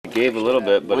gave a little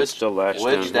bit, but it's still latched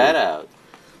down. Wedge that out.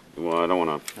 Well, I don't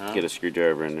want to get a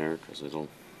screwdriver in there because it'll.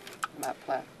 Might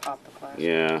pop the plastic.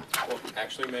 Yeah. Well,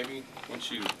 actually, maybe once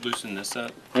you loosen this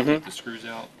up, Mhm. the screws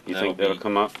out. You think that'll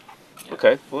come up? Yeah.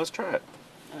 Okay. Well, let's try it.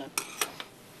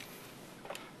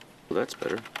 Well, that's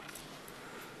better.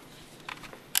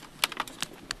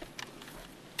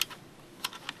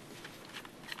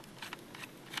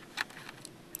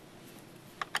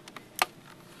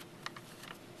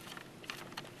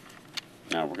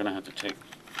 Now we're gonna have to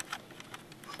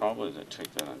probably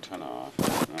take that antenna off.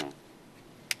 No.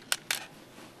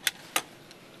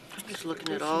 I'm just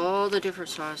looking at all the different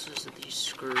sizes of these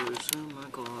screws. Oh my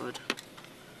god.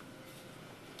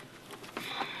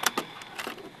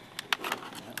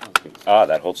 Ah,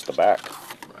 that holds the back.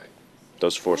 Right.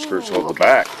 Those 4 screws hold the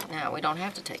back. Now we don't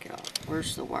have to take it off.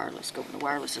 Where's the wireless? Go. The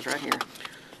wireless is right here.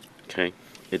 Okay.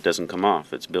 It doesn't come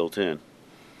off. It's built in.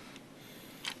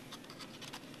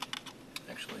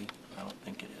 Actually, I don't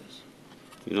think it is.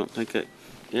 You don't think it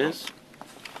is?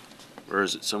 Or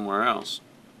is it somewhere else?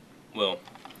 Well,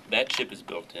 that chip is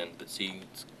built in, but see,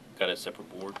 it's got a separate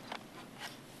board.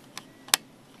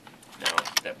 Now,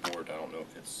 that board, I don't know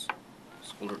if it's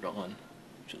soldered on,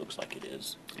 which it looks like it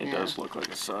is. It does look like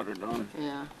it's soldered on.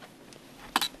 Yeah.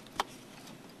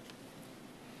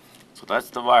 So that's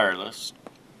the wireless.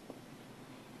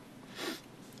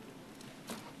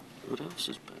 What else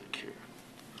is back here?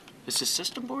 Is the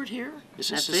system board here? Is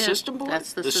this the system board?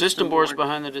 That's the system board's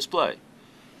behind the display.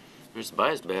 There's the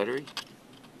bias battery.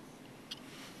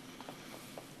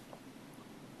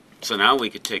 So now we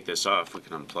could take this off. We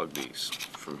can unplug these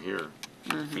from here,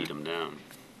 feed them down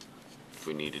if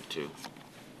we needed to.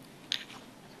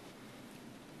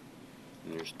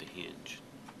 And there's the hinge.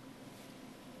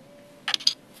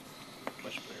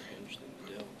 Much better hinge than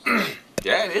the Dell's.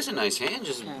 Yeah, it is a nice hinge.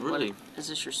 It's Okay, really. Is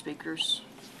this your speakers?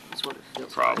 That's what it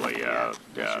feels Probably, like. yeah.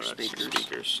 Yeah, Those are that's speakers. the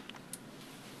speakers.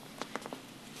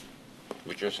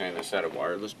 But you're saying is that a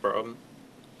wireless problem?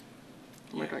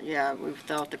 Yeah, we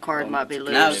thought the cord might be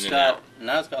loose. Now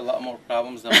it's got a lot more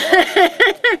problems than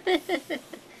wireless.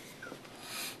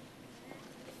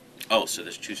 Oh, so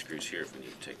there's 2 screws here if we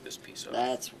need to take this piece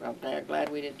off. I'm glad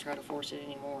we didn't try to force it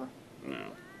anymore. No.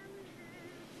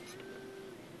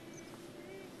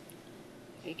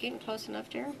 Are you getting close enough,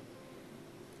 Darren?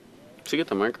 So get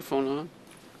the microphone on?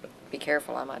 Be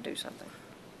careful, I might do something.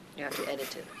 You have to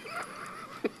edit it.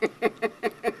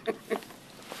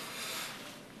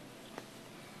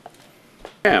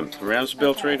 Ram's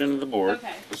built right into the board.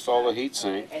 Okay. It's all the heat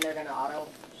sink. And they're going to auto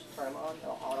turn on,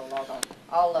 they'll auto log on.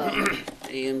 I'll,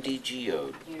 AMD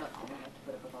geode. you know, I'm going to have to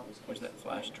put up with all these Where's that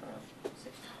flash drive?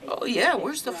 Oh yeah,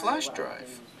 where's the flash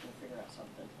drive?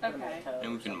 Okay.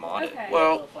 And we can mod it. Okay.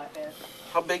 Well,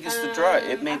 how big is the drive?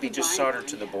 It may be just soldered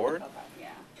to the board. Yeah.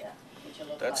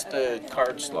 That's the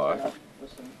card slot.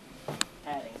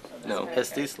 No.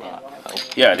 SD slot.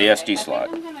 Yeah, the SD slot.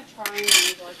 I'm gonna try and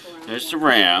use like around. There's the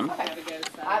RAM. Have to go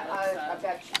set I've up,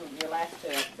 got your last 2.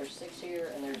 There's 6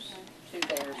 here and there's 2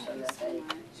 there, so that's 8.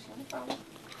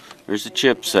 There's the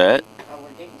chipset. Oh, we're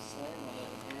getting slim on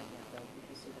the cabinet though,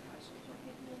 because see the prices aren't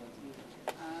getting new ones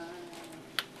either.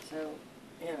 So,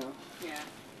 you know. Yeah.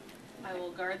 I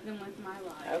will guard them with my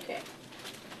life. Okay.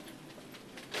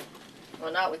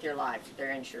 Well, not with your life.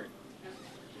 They're insured.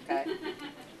 Okay.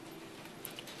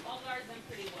 I'll guard them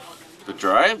pretty well then. The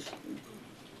drive?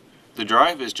 The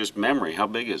drive is just memory. How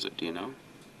big is it? Do you know?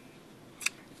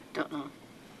 Don't know.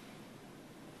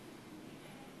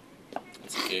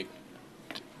 It's a gig.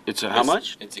 It's a how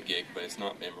much? It's a gig, but it's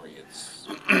not memory. It's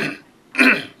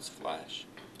it's flash.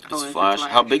 It's flash.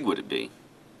 How big would it be?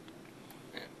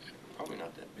 Yeah, probably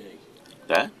not that big.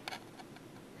 That?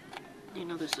 You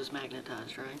know this is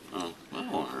magnetized, right? Oh,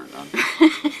 that won't hurt none.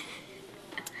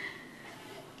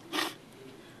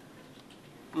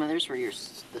 Well, there's where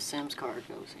the Sims card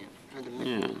goes in. Or the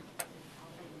Yeah.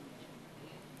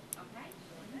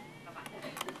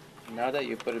 Now that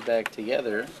you put it back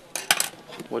together,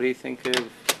 what do you think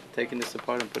of taking this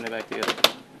apart and putting it back together?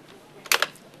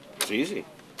 It's easy.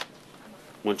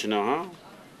 Once you know how.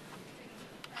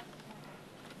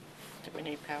 Do we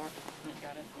need power?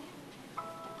 Got it.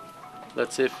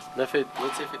 Let's see if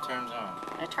it turns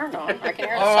on. I turned on. I can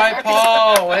hear the All sound. right,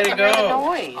 Paul. Way to I can hear the go.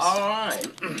 noise. All right.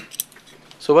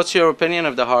 So, what's your opinion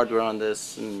of the hardware on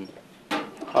this and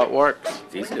how it works?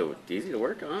 It's easy to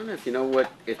work on if you know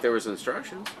if there was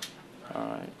instructions. All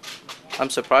right. I'm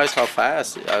surprised how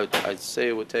fast. I'd say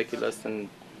it would take you less than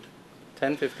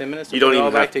 10, 15 minutes to You don't put it all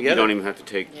even back have, you together. don't even have to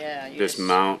take Yeah, you this just-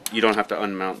 mount. You don't have to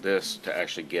unmount this to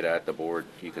actually get at the board.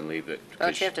 You can leave it.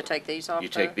 Don't you have to take these off? You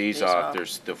though? take these off.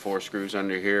 There's the 4 screws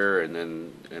under here, and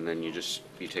then you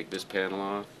take this panel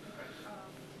off.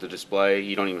 the display.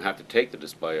 You don't even have to take the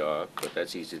display off, but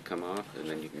that's easy to come off, and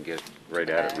then you can get right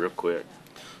at it real quick.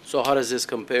 So how does this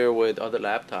compare with other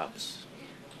laptops?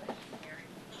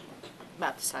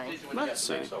 About the same. About the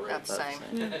same. About the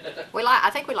same. I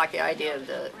think we like the idea of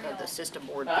the system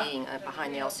board being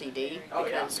behind the LCD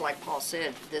because, like Paul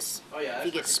said, this if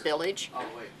you get spillage,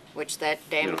 which that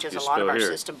damages you a lot of spill our here.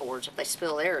 system boards. If they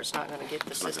spill there, it's not going to get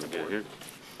the It's not system gonna get board. here.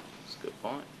 That's a good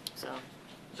point. So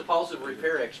So Paul's a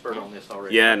repair expert on this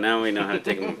already. Yeah, now we know how to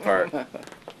take them apart. And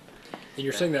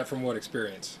you're saying that from what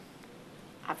experience?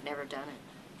 I've never done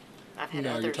it. I've had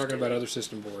No, others you're talking do about it. other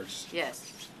system boards.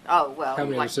 Yes. Oh well, How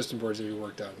many like other system boards have you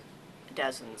worked on?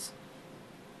 dozens,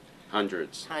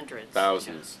 Hundreds, hundreds,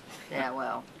 thousands. Yeah.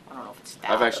 Well, I don't know if it's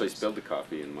thousands. I've actually spilled the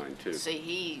coffee in mine too.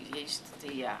 See,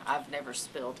 yeah, I've never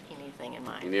spilled anything in You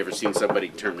mine. never seen somebody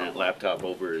turn that laptop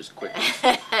over as quick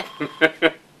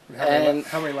as And-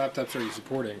 How many laptops are you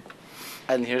supporting?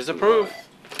 And here's the proof.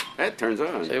 that turns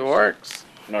on. It works.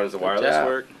 Now, does the Good wireless job.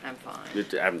 work? I'm fine.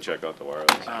 I haven't checked out the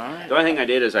wireless. Alright. The only thing I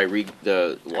did is I read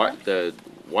the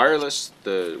wireless,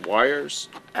 the wires.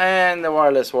 And the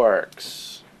wireless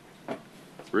works.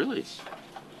 Really?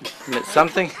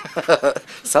 Something,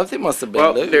 something must have been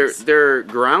Well, loose. they're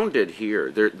grounded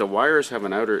here. The wires have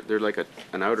an outer. They're like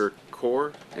an outer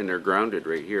core, and they're grounded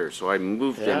right here. So I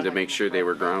moved them Yeah. to make sure they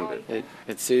were grounded.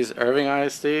 It sees Irving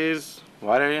ISD's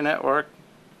wide area network.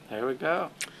 There we go.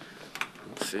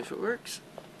 Let's see if it works.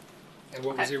 And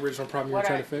what was the original problem you were What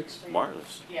trying I- to fix?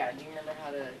 Wireless. Yeah, do you remember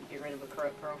how to get rid of a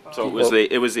profile? So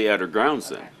it was the outer grounds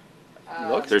then.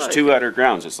 Looks There's like two it. outer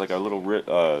grounds. It's like a little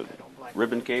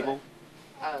ribbon cable,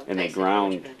 and they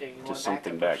ground to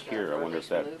something back here. I wonder if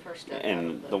that.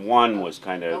 And the one was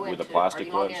kind of where the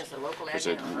plastic was. There's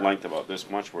a length about this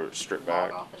much where it's stripped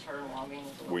back,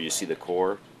 where you see the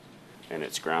core, and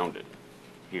it's grounded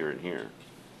here and here.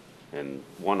 And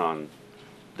one on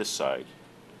this side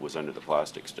was under the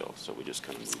plastic still, so we just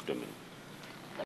kind of moved them and